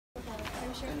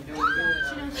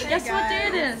Guess what day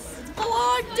it is? It's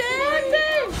vlog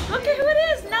day! Look at who it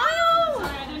is, Niall!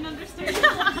 Sorry, I didn't understand.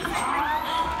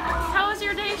 How was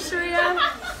your day, Shria?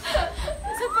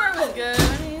 So far it was good. I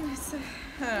mean,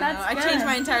 I changed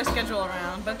my entire schedule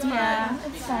around, but it's fine.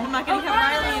 It's fine. I'm not gonna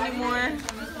have Riley anymore.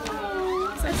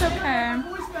 It's okay.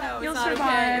 You'll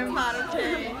survive. It's not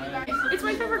okay. It's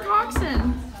my favorite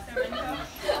coxswain.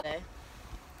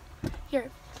 Here.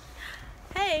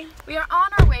 Hey, we are on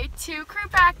our way to crew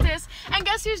practice, and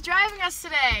guess who's driving us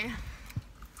today?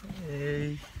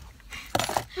 Hey.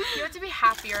 You have to be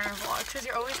happier in our vlogs, because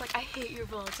you're always like, I hate your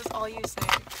vlogs, that's all you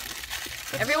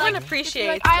say. Everyone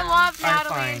appreciates I them. love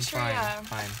Natalie and Shria.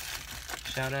 Fine.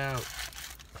 Shout out.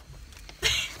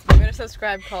 I'm gonna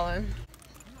subscribe, Colin.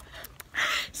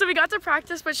 So we got to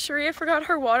practice, but Shria forgot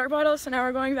her water bottle, so now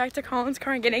we're going back to Colin's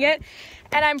car and getting it.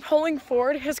 And I'm pulling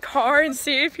forward his car and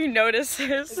see if he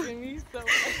notices.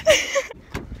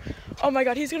 Oh my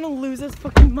god, he's gonna lose his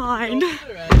fucking mind.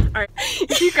 Alright.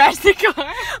 If you crash the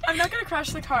car. I'm not gonna crash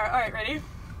the car. Alright, ready?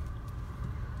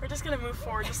 We're just gonna move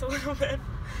forward just a little bit.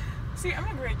 See, I'm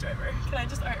a great driver. Can I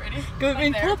just, alright, ready? Go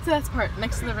and pull up to that part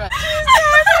next to the red.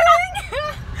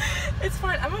 It's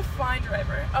fine, I'm a fine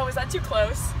driver. Oh, is that too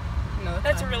close? No,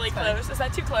 That's really close. Is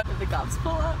that too close? Did the cops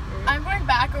pull up? I'm going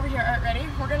back over here. Alright, ready?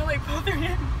 We're gonna like pull through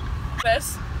here.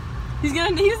 This. He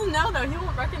doesn't know though. He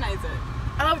won't recognize it.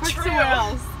 Oh, Park true. somewhere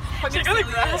else. Should I go to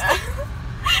the grass?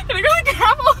 Can I go to the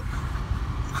gravel?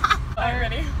 Alright,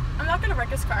 ready? I'm not gonna wreck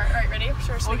his car. Alright, ready?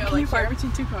 Sure, should we go Can like you park here?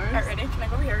 between two cars? Alright, ready? Can I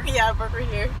go over here? Yeah, park right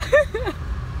here.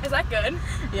 Is that good?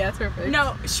 Yeah, it's perfect.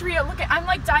 No, Shria, look at, I'm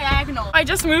like diagonal. I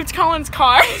just moved Colin's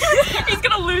car. He's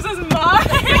gonna lose his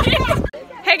mind.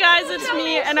 Hey guys, it's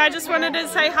me, and I just wanted to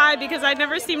say hi because I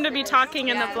never seem to be talking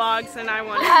in the vlogs, and I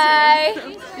wanted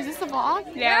to. Is this the vlog?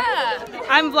 Yeah.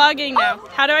 I'm vlogging now.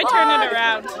 How do I turn it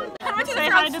around? How do I Say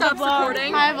hi to the vlog.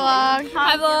 Hi vlog.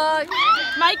 Hi vlog.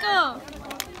 Michael.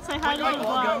 Say hi to the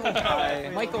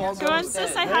vlog. Michael, Who wants to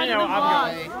say hi to the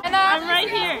vlog? I'm right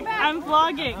here. I'm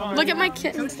vlogging. Look at my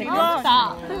kitten.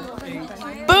 Stop.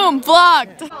 Boom,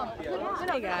 vlogged.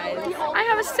 Hey guys. I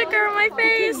have a sticker on my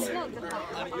face.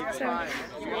 So,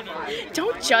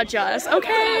 don't judge us,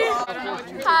 okay?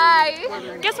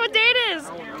 Hi. Guess what day it is?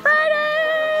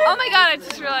 Friday! Oh my god, I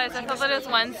just realized. I thought that it was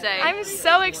Wednesday. I'm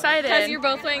so excited. Because you're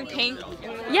both wearing pink.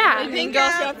 Yeah. Pink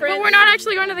girlfriend. But we're not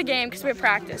actually going to the game because we have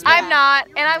practice. I'm not,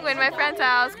 and I'm going to my friend's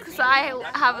house because I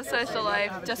have a social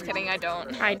life. Just kidding, I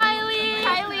don't. Hi. Kylie,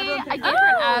 I gave her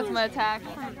an asthma attack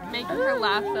from making her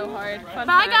laugh so hard. Fun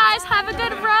Bye fact. guys, have a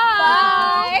good run.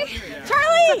 Bye.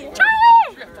 Charlie!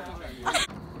 Charlie!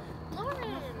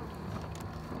 Lauren.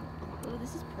 Oh,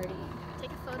 this is pretty.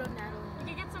 Take a photo of Natalie.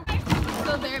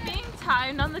 So they're being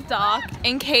timed on the dock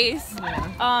in case,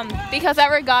 because at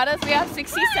regattas we have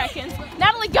 60 seconds.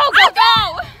 Natalie, go, go,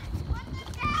 go!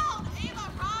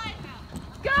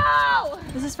 Go!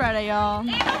 This is Friday, y'all.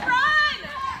 Ava, run!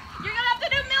 You're gonna have to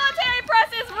do military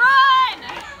presses.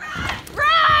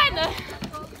 Run! Run!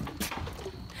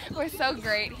 We're so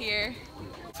great here.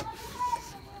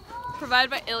 Provided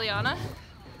by Ileana.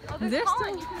 Oh, They're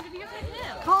Colin. still- You can videotape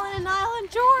him. Colin and Niall and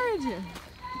George.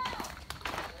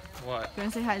 What? You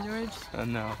wanna say hi, George?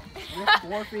 No. We're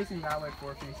four facing that way,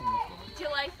 four facing this way. Do you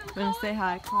like them, You wanna Colin? say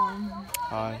hi, Colin?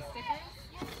 Hi.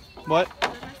 What?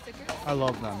 I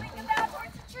love them.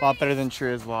 A lot better than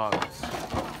Shria's vlogs.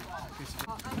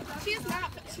 She's not.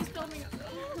 She's filming.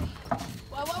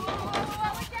 Whoa, whoa, whoa,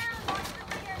 whoa, whoa, down.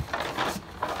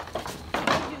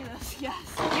 Yes.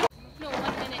 No,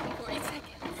 1 minute and 40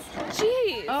 seconds.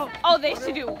 Jeez. Oh, they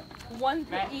should do one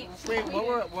for each. Wait,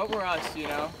 what were us, you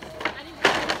know?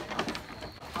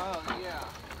 Oh, yeah.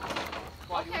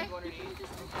 Why, Okay.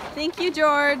 Thank you,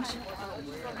 George.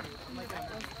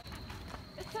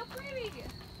 It's so pretty.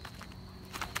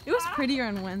 It was prettier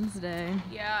on Wednesday.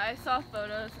 Yeah, I saw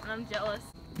photos and I'm jealous.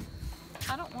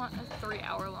 I don't want a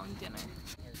 3-hour-long dinner.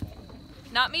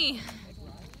 Not me.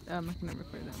 I'm not gonna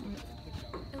record that one.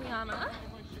 Ileana.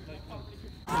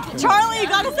 Charlie, you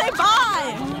gotta say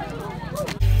bye!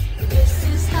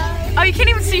 Oh, you can't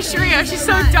even see Shria. She's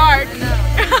so dark.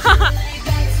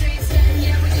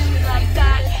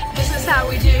 This is how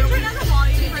we do.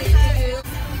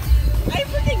 I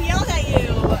freaking yelled at you!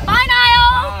 Bye,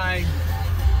 Niall! Hi.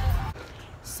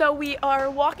 So we are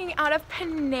walking out of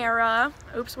Panera.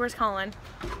 Oops, where's Colin?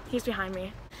 He's behind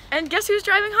me. And guess who's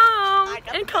driving home?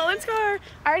 In Colin's car.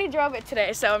 I already drove it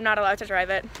today, so I'm not allowed to drive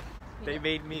it. They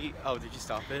made me. Oh, did you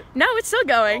stop it? No, it's still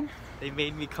going. They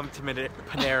made me come to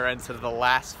Panera instead of the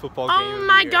last football game. Oh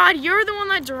my God, you're the one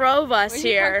that drove us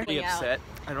here. Be upset.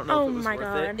 I don't know if it was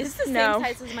worth it. Is this the same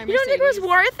size as my Mercedes? You don't think it was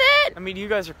worth it? I mean, you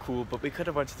guys are cool, but we could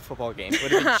have went to the football game. It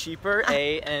would have been cheaper,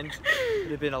 and it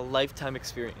would have been a lifetime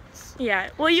experience.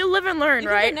 Yeah. Well, you live and learn,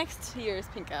 right? Next year's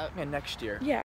pink out. Yeah, next year. Yeah.